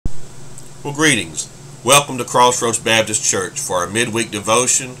Well, greetings. Welcome to Crossroads Baptist Church for our midweek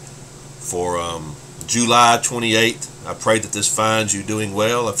devotion for July 28th. I pray that this finds you doing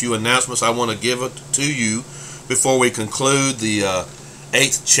well. A few announcements I want to give to you before we conclude the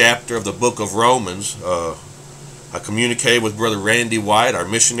 8th chapter of the book of Romans. I communicated with Brother Randy White, our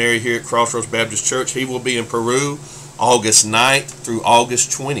missionary here at Crossroads Baptist Church. He will be in Peru August 9th through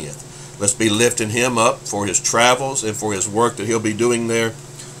August 20th. Let's be lifting him up for his travels and for his work that he'll be doing there.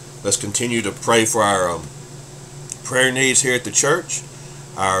 Let's continue to pray for our prayer needs here at the church,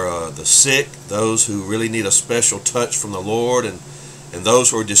 the sick, those who really need a special touch from the Lord, and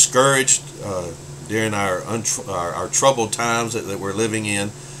those who are discouraged during our troubled times that we're living in.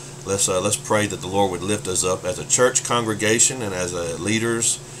 Let's pray that the Lord would lift us up as a church congregation and as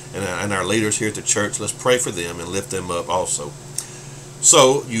leaders and our leaders here at the church. Let's pray for them and lift them up also.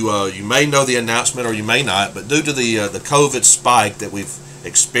 So you may know the announcement or you may not, but due to the COVID spike that we've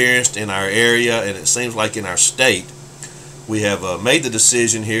experienced in our area, and it seems like in our state, we have made the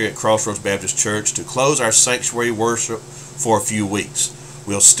decision here at Crossroads Baptist Church to close our sanctuary worship for a few weeks.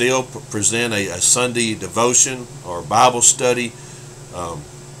 We'll still present a Sunday devotion or Bible study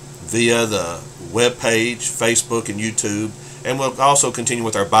via the web page, Facebook, and YouTube, and we'll also continue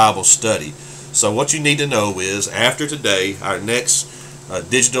with our Bible study. So what you need to know is, after today, our next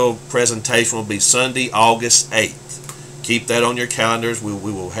digital presentation will be Sunday, August 8th. Keep that on your calendars. We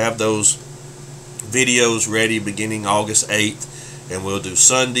will have those videos ready beginning August 8th, and we'll do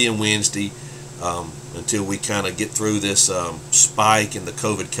Sunday and Wednesday until we kind of get through this spike in the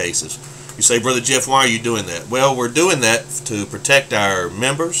COVID cases. You say, Brother Jeff, why are you doing that? Well, we're doing that to protect our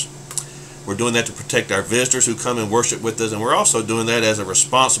members. We're doing that to protect our visitors who come and worship with us, and we're also doing that as a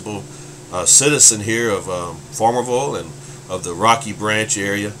responsible citizen here of Farmerville and of the Rocky Branch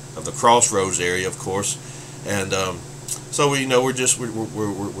area, of the Crossroads area, of course. And so we're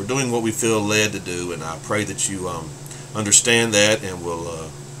doing what we feel led to do, and I pray that you understand that and will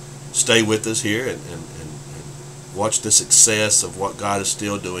stay with us here and watch the success of what God is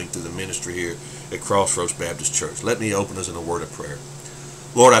still doing through the ministry here at Crossroads Baptist Church. Let me open us in a word of prayer.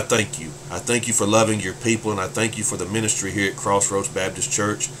 Lord, I thank you. I thank you for loving your people, and I thank you for the ministry here at Crossroads Baptist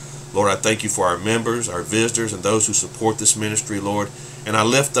Church. Lord, I thank you for our members, our visitors, and those who support this ministry, Lord. And I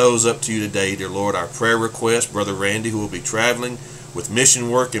lift those up to you today, dear Lord. Our prayer request, Brother Randy, who will be traveling with mission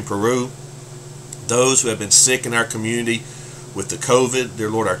work in Peru. Those who have been sick in our community with the COVID, dear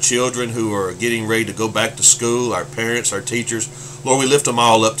Lord. Our children who are getting ready to go back to school. Our parents, our teachers. Lord, we lift them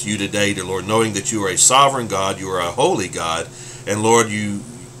all up to you today, dear Lord, knowing that you are a sovereign God. You are a holy God. And Lord, you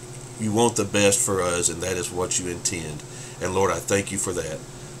want the best for us, and that is what you intend. And Lord, I thank you for that.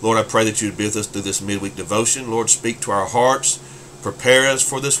 Lord, I pray that you would be with us through this midweek devotion. Lord, speak to our hearts. Prepare us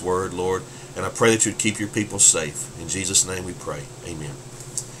for this word, Lord, and I pray that you would keep your people safe. In Jesus' name we pray. Amen.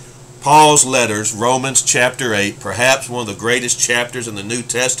 Paul's letters, Romans chapter 8, perhaps one of the greatest chapters in the New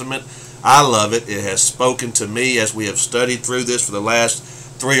Testament. I love it. It has spoken to me as we have studied through this for the last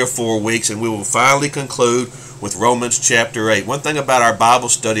 3 or 4 weeks, and we will finally conclude with Romans chapter 8. One thing about our Bible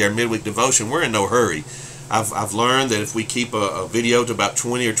study, our midweek devotion, we're in no hurry. I've learned that if we keep a video to about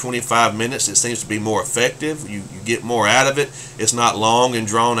 20 or 25 minutes, it seems to be more effective. You get more out of it. It's not long and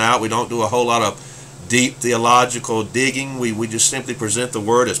drawn out. We don't do a whole lot of deep theological digging. We just simply present the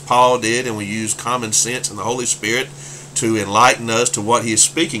word as Paul did, and we use common sense and the Holy Spirit to enlighten us to what he is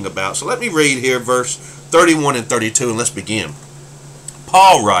speaking about. So let me read here verse 31 and 32, and let's begin.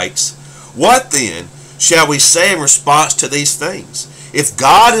 Paul writes, "What then shall we say in response to these things? If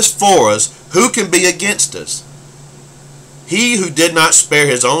God is for us, who can be against us? He who did not spare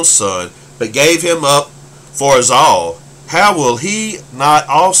his own son, but gave him up for us all, how will he not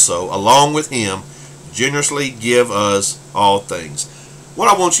also, along with him, generously give us all things?" What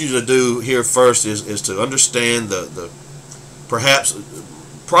I want you to do here first is to understand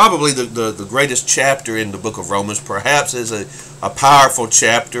probably the greatest chapter in the book of Romans. Perhaps is a powerful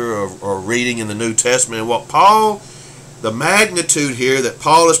chapter or reading in the New Testament. And what the magnitude here that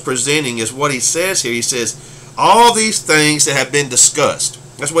Paul is presenting is what he says here. He says, all these things that have been discussed.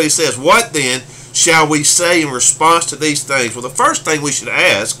 That's what he says. What then shall we say in response to these things? Well, the first thing we should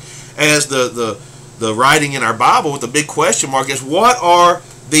ask, as the writing in our Bible with the big question mark, is what are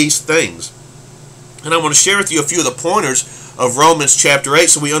these things? And I want to share with you a few of the pointers of Romans chapter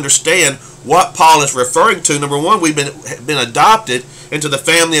 8 so we understand what Paul is referring to. Number one, we've been adopted into the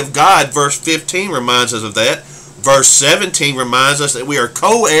family of God. Verse 15 reminds us of that. Verse 17 reminds us that we are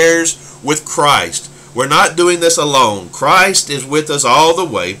co-heirs with Christ. We're not doing this alone. Christ is with us all the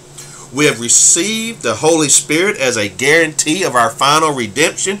way. We have received the Holy Spirit as a guarantee of our final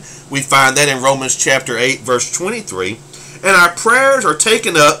redemption. We find that in Romans chapter 8, verse 23. And our prayers are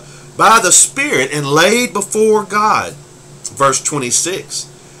taken up by the Spirit and laid before God. Verse 26.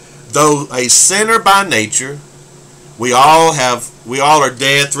 Though a sinner by nature, we all are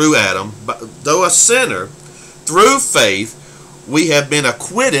dead through Adam, but though a sinner, through faith, we have been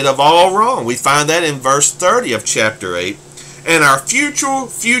acquitted of all wrong. We find that in verse 30 of chapter 8. And our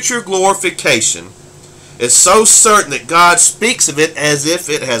future glorification is so certain that God speaks of it as if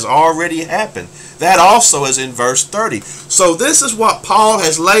it has already happened. That also is in verse 30. So this is what Paul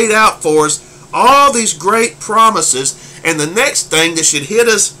has laid out for us, all these great promises. And the next thing that should hit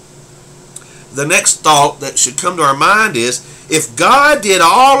us, the next thought that should come to our mind is, if God did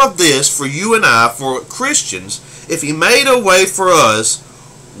all of this for you and I, for Christians, if he made a way for us,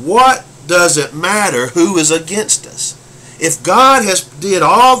 what does it matter who is against us? If God has did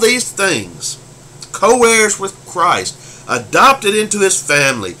all these things, co-heirs with Christ, adopted into his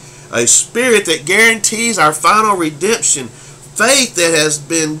family, a spirit that guarantees our final redemption, faith that has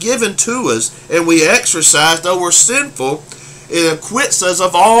been given to us, and we exercise though we're sinful, it acquits us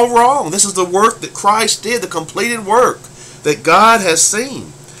of all wrong. This is the work that Christ did, the completed work that God has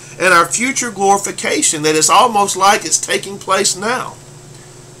seen. And our future glorification, that it's almost like it's taking place now,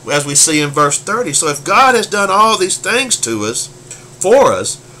 as we see in verse 30. So if God has done all these things to us, for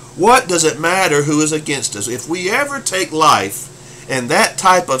us, what does it matter who is against us? If we ever take life in that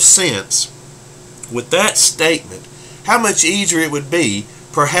type of sense, with that statement, how much easier it would be,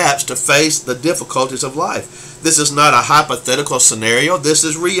 perhaps, to face the difficulties of life. This is not a hypothetical scenario. This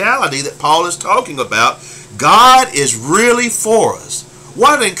is reality that Paul is talking about. God is really for us.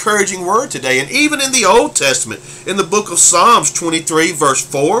 What an encouraging word today. And even in the Old Testament, in the book of Psalms 23 verse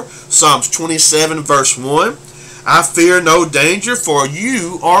 4, Psalms 27 verse 1, I fear no danger, for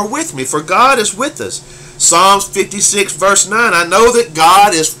you are with me, for God is with us. Psalms 56 verse 9, I know that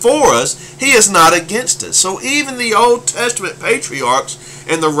God is for us, he is not against us. So even the Old Testament patriarchs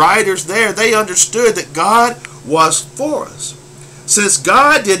and the writers there, they understood that God was for us. Since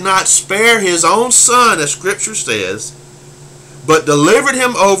God did not spare his own son, as Scripture says, but delivered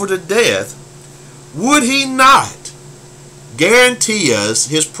him over to death, would he not guarantee us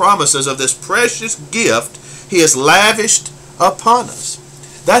his promises of this precious gift he has lavished upon us?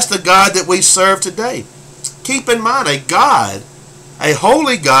 That's the God that we serve today. Keep in mind, a God, a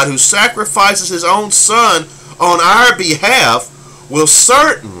holy God who sacrifices his own son on our behalf, will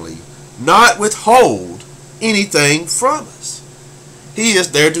certainly not withhold anything from us. He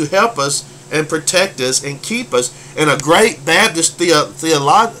is there to help us and protect us and keep us. And a great Baptist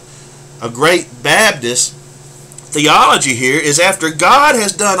theology here is, after God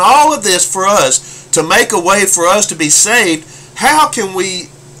has done all of this for us to make a way for us to be saved, how can we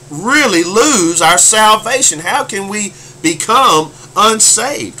really lose our salvation? How can we become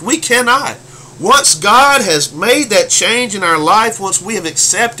unsaved? We cannot. Once God has made that change in our life, once we have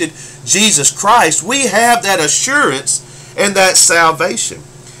accepted Jesus Christ, we have that assurance and that salvation.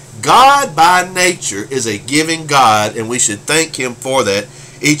 God by nature is a giving God, and we should thank him for that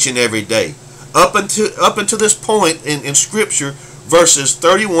each and every day. Up until this point in Scripture, verses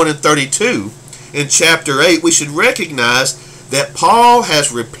 31 and 32, in chapter 8, we should recognize that Paul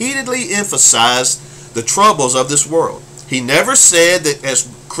has repeatedly emphasized the troubles of this world. He never said that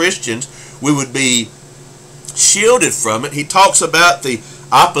as Christians we would be shielded from it. He talks about the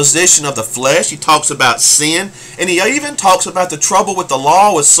opposition of the flesh. He talks about sin, and he even talks about the trouble with the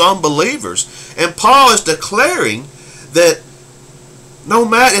law with some believers. And Paul is declaring that no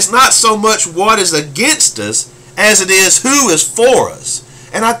matter, it's not so much what is against us as it is who is for us.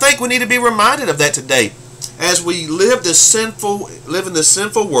 And I think we need to be reminded of that today as we live in this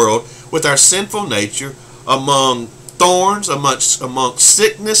sinful world with our sinful nature, among thorns, amongst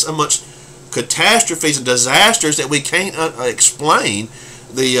sickness, amongst catastrophes and disasters that we can't explain.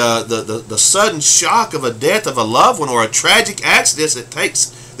 The sudden shock of a death of a loved one, or a tragic accident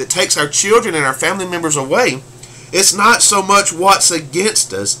that takes our children and our family members away. It's not so much what's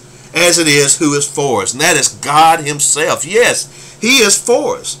against us as it is who is for us, and that is God himself. Yes, he is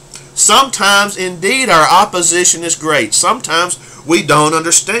for us. Sometimes indeed our opposition is great. Sometimes we don't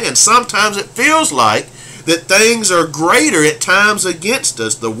understand. Sometimes it feels like that things are greater at times against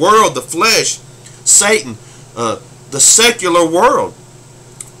us. The world, the flesh, Satan, the secular world,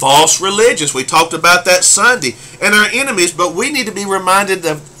 false religions. We talked about that Sunday. And our enemies. But we need to be reminded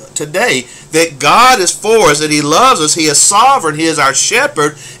of today that God is for us, that he loves us, he is sovereign, he is our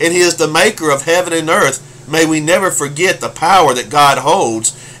shepherd, and he is the maker of heaven and earth. May we never forget the power that God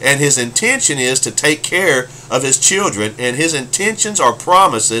holds, and his intention is to take care of his children, and his intentions are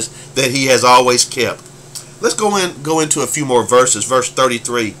promises that he has always kept. Let's go into a few more verses. Verse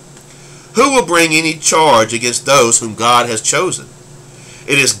 33. Who will bring any charge against those whom God has chosen?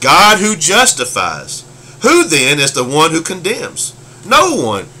 It is God who justifies. Who then is the one who condemns? No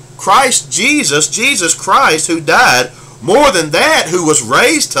one. Christ Jesus, Jesus Christ, who died, more than that, who was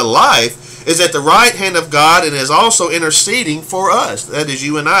raised to life, is at the right hand of God and is also interceding for us. That is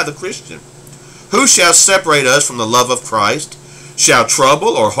you and I, the Christian. Who shall separate us from the love of Christ? Shall trouble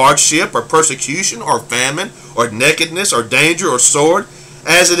or hardship or persecution or famine or nakedness or danger or sword?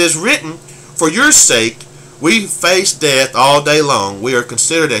 As it is written, for your sake we face death all day long. We are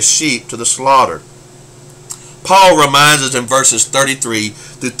considered as sheep to the slaughter. Paul reminds us in verses 33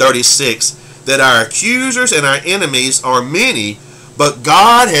 through 36 that our accusers and our enemies are many, but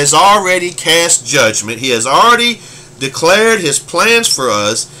God has already cast judgment. He has already declared his plans for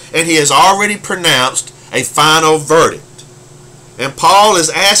us, and he has already pronounced a final verdict. And Paul is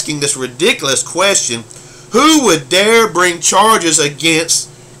asking this ridiculous question: who would dare bring charges against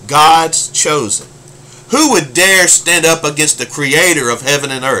God's chosen? Who would dare stand up against the creator of heaven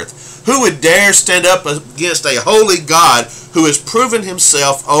and earth? Who would dare stand up against a holy God who has proven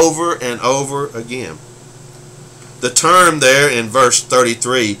himself over and over again? The term there in verse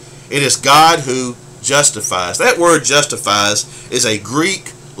 33, it is God who justifies. That word justifies is a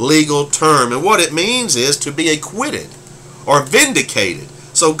Greek legal term, and what it means is to be acquitted or vindicated.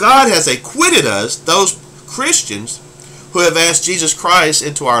 So God has acquitted us, those Christians who have asked Jesus Christ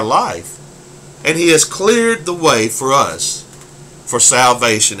into our life, and he has cleared the way for us for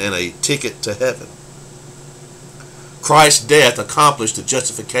salvation and a ticket to heaven. Christ's death accomplished the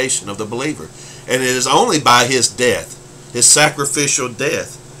justification of the believer, and it is only by his death, his sacrificial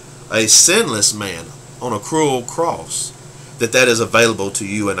death, a sinless man on a cruel cross, that is available to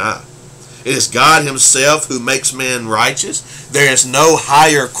you and I. It is God himself who makes men righteous. There is no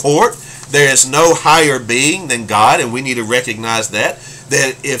higher court, there is no higher being than God, and we need to recognize that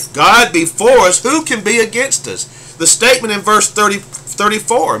if God be for us, who can be against us? The statement in verse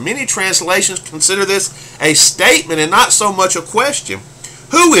 34, many translations consider this a statement and not so much a question.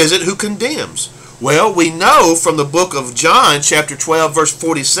 Who is it who condemns? Well, we know from the book of John, chapter 12, verse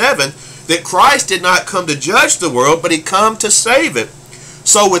 47, that Christ did not come to judge the world, but he came to save it.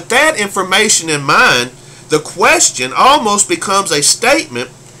 So with that information in mind, the question almost becomes a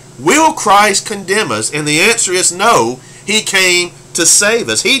statement: will Christ condemn us? And the answer is no. He came to save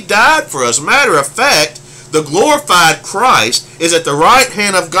us. He died for us. Matter of fact, the glorified Christ is at the right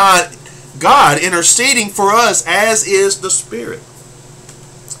hand of God interceding for us, as is the Spirit.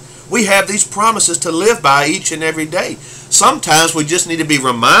 We have these promises to live by each and every day. Sometimes we just need to be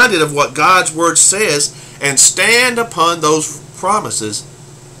reminded of what God's Word says and stand upon those promises.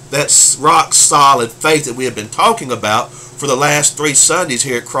 That rock solid faith that we have been talking about for the last 3 Sundays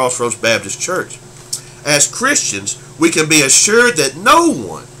here at Crossroads Baptist Church. As Christians, we can be assured that no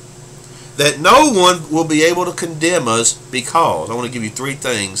one will be able to condemn us, because I want to give you 3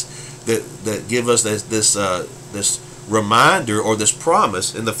 things that give us this reminder or this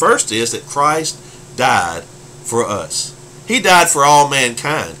promise. And the first is that Christ died for us. He died for all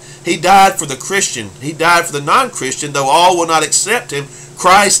mankind. He died for the Christian. He died for the non-Christian, though all will not accept him.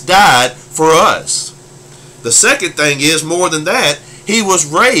 Christ died for us. The second thing is, more than that, he was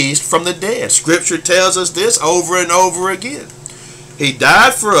raised from the dead. Scripture tells us this over and over again. He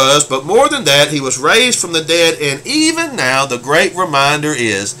died for us, but more than that, he was raised from the dead, and even now the great reminder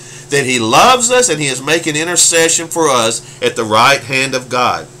is that he loves us and he is making intercession for us at the right hand of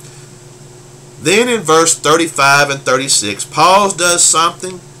God. Then in verse 35 and 36, Paul does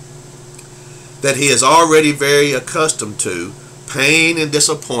something that he is already very accustomed to: pain and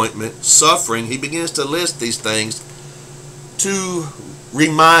disappointment, suffering. He begins to list these things to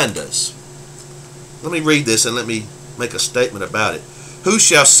remind us. Let me read this and let me make a statement about it. Who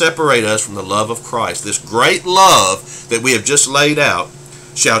shall separate us from the love of Christ? This great love that we have just laid out.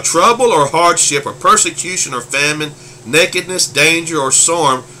 Shall trouble or hardship or persecution or famine, nakedness, danger, or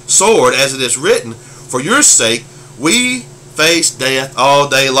sword, as it is written, for your sake we face death all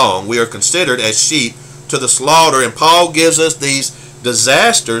day long. We are considered as sheep to the slaughter. And Paul gives us these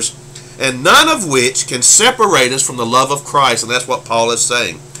disasters, and none of which can separate us from the love of Christ. And that's what Paul is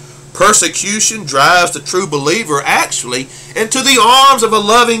saying. Persecution drives the true believer actually into the arms of a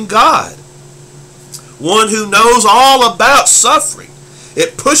loving God, one who knows all about suffering.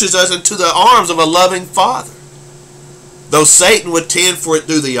 It pushes us into the arms of a loving Father. Though Satan would tend for it to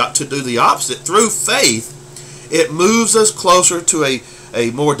do the opposite, through faith, it moves us closer to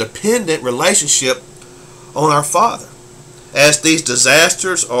a more dependent relationship on our Father, as these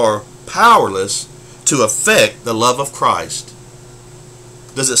disasters are powerless to affect the love of Christ.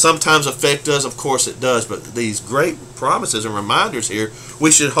 Does it sometimes affect us? Of course it does, but these great promises and reminders here we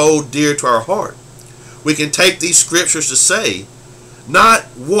should hold dear to our heart. We can take these scriptures to say Not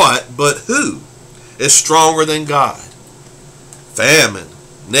what, but who is stronger than God. Famine,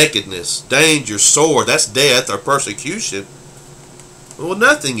 nakedness, danger, sword, that's death or persecution. Well,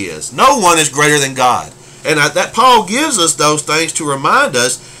 nothing is. No one is greater than God. And that Paul gives us those things to remind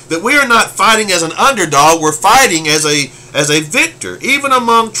us that we are not fighting as an underdog. We're fighting as a victor, even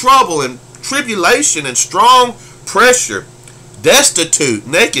among trouble and tribulation and strong pressure, destitute,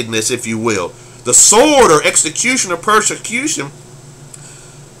 nakedness, if you will, the sword or execution or persecution.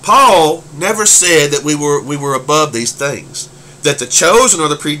 Paul never said that we were above these things, that the chosen or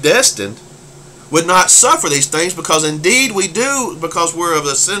the predestined would not suffer these things, because indeed we do, because we're of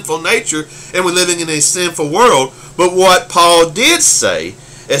a sinful nature and we're living in a sinful world. But what Paul did say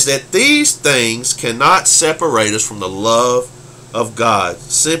is that these things cannot separate us from the love of God.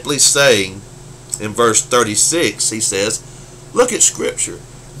 Simply saying in verse 36, he says, look at Scripture.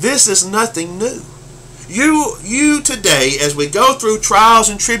 This is nothing new. You today, as we go through trials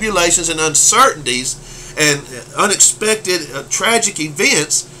and tribulations and uncertainties and unexpected tragic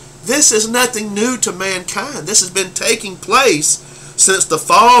events, this is nothing new to mankind. This has been taking place since the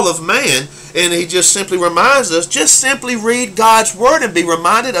fall of man, and he just simply reminds us, just simply read God's word and be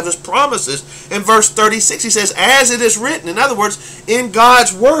reminded of his promises. In verse 36, he says, as it is written. In other words, in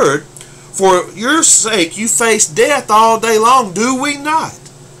God's word, for your sake you face death all day long, do we not?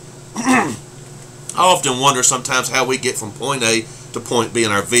 I often wonder sometimes how we get from point A to point B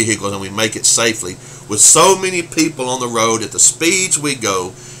in our vehicles and we make it safely with so many people on the road at the speeds we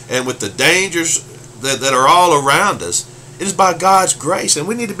go and with the dangers that are all around us. It is by God's grace, and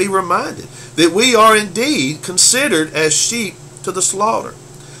we need to be reminded that we are indeed considered as sheep to the slaughter.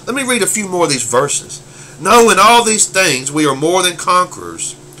 Let me read a few more of these verses. No, in all these things we are more than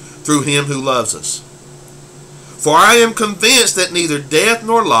conquerors through him who loves us. For I am convinced that neither death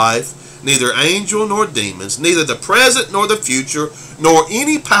nor life, neither angel nor demons, neither the present nor the future, nor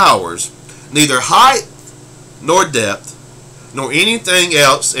any powers, neither height nor depth, nor anything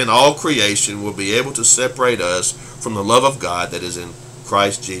else in all creation will be able to separate us from the love of God that is in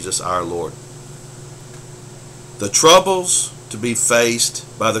Christ Jesus our Lord. The troubles to be faced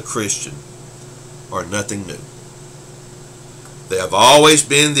by the Christian are nothing new. They have always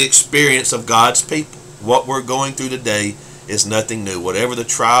been the experience of God's people. What we're going through today is nothing new. Whatever the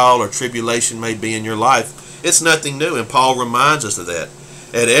trial or tribulation may be in your life, it's nothing new. And Paul reminds us of that.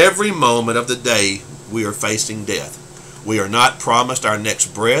 At every moment of the day, we are facing death. We are not promised our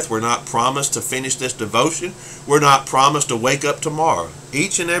next breath. We're not promised to finish this devotion. We're not promised to wake up tomorrow.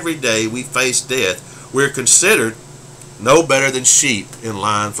 Each and every day we face death. We're considered no better than sheep in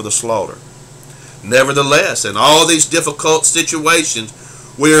line for the slaughter. Nevertheless, in all these difficult situations,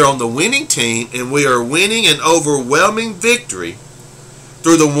 we are on the winning team, and we are winning an overwhelming victory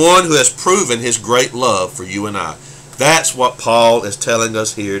through the one who has proven his great love for you and I. That's what Paul is telling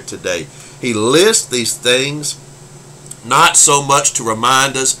us here today. He lists these things not so much to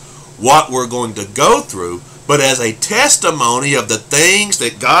remind us what we're going to go through, but as a testimony of the things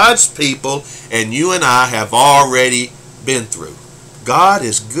that God's people and you and I have already been through. God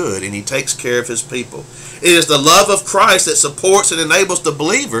is good, and he takes care of his people. It is the love of Christ that supports and enables the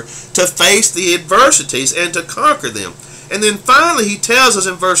believer to face the adversities and to conquer them. And then finally he tells us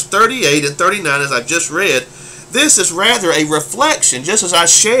in verse 38 and 39, as I've just read, this is rather a reflection, just as I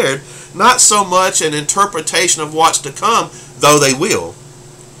shared, not so much an interpretation of what's to come, though they will.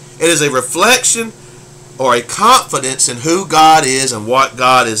 It is a reflection or a confidence in who God is and what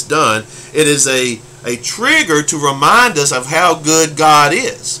God has done. It is a trigger to remind us of how good God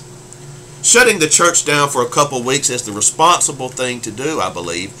is. Shutting the church down for a couple weeks is the responsible thing to do, I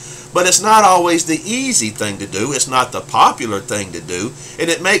believe. But it's not always the easy thing to do. It's not the popular thing to do. And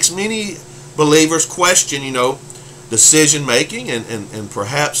it makes many believers question, decision making and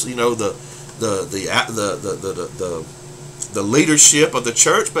perhaps, the leadership of the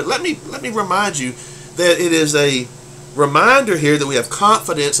church. But let me remind you that it is a reminder here that we have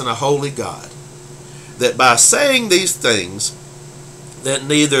confidence in a holy God. That by saying these things, that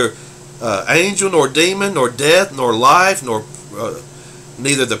neither angel nor demon nor death nor life nor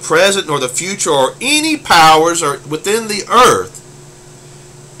neither the present nor the future or any powers are within the earth,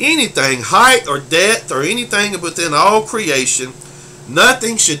 anything, height or depth or anything within all creation,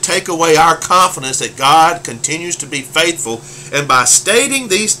 nothing should take away our confidence that God continues to be faithful. And by stating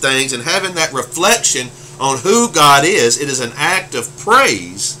these things and having that reflection on who God is, it is an act of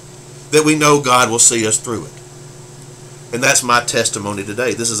praise that we know God will see us through it. And that's my testimony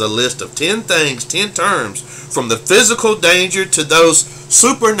today. This is a list of 10 things, 10 terms, from the physical danger to those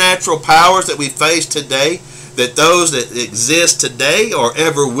supernatural powers that we face today, that those that exist today or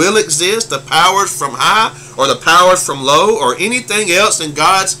ever will exist, the powers from high or the powers from low or anything else in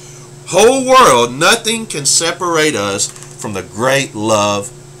God's whole world, nothing can separate us from the great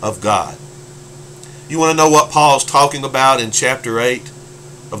love of God. You want to know what Paul's talking about in chapter 8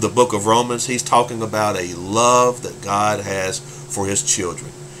 of the book of Romans? He's talking about a love that God has for his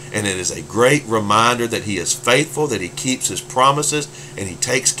children. And it is a great reminder that he is faithful, that he keeps his promises, and he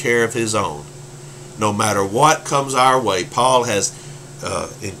takes care of his own. No matter what comes our way, Paul has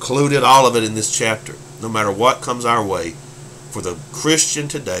included all of it in this chapter. No matter what comes our way, for the Christian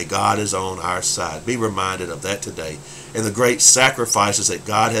today, God is on our side. Be reminded of that today. And the great sacrifices that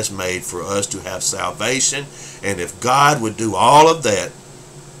God has made for us to have salvation. And if God would do all of that,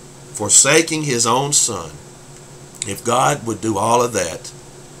 forsaking his own son, if God would do all of that,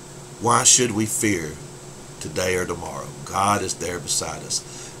 why should we fear today or tomorrow? God is there beside us.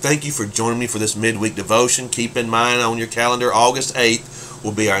 Thank you for joining me for this midweek devotion. Keep in mind on your calendar, August 8th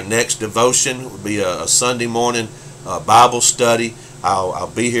will be our next devotion. It will be a Sunday morning Bible study. I'll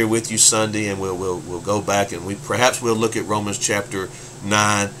be here with you Sunday, and we'll go back and perhaps we'll look at Romans chapter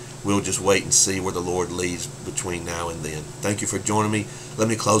 9. We'll just wait and see where the Lord leads between now and then. Thank you for joining me. Let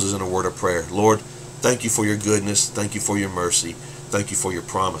me close us in a word of prayer. Lord, thank you for your goodness. Thank you for your mercy. Thank you for your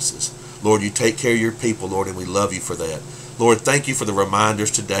promises. Lord, you take care of your people, Lord, and we love you for that. Lord, thank you for the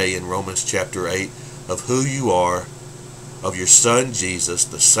reminders today in Romans chapter 8 of who you are, of your Son Jesus,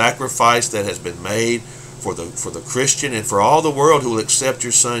 the sacrifice that has been made for the Christian and for all the world who will accept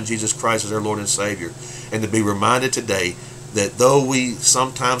your Son Jesus Christ as their Lord and Savior. And to be reminded today that though we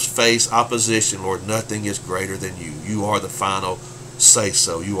sometimes face opposition, Lord, nothing is greater than you. You are the final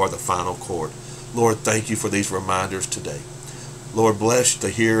say-so. You are the final court. Lord, thank you for these reminders today. Lord, bless the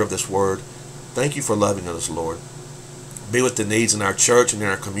hearer of this word. Thank you for loving us, Lord. Be with the needs in our church and in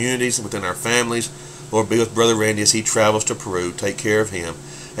our communities and within our families. Lord, be with Brother Randy as he travels to Peru. Take care of him.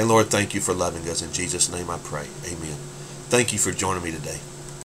 And Lord, thank you for loving us. In Jesus' name I pray. Amen. Thank you for joining me today.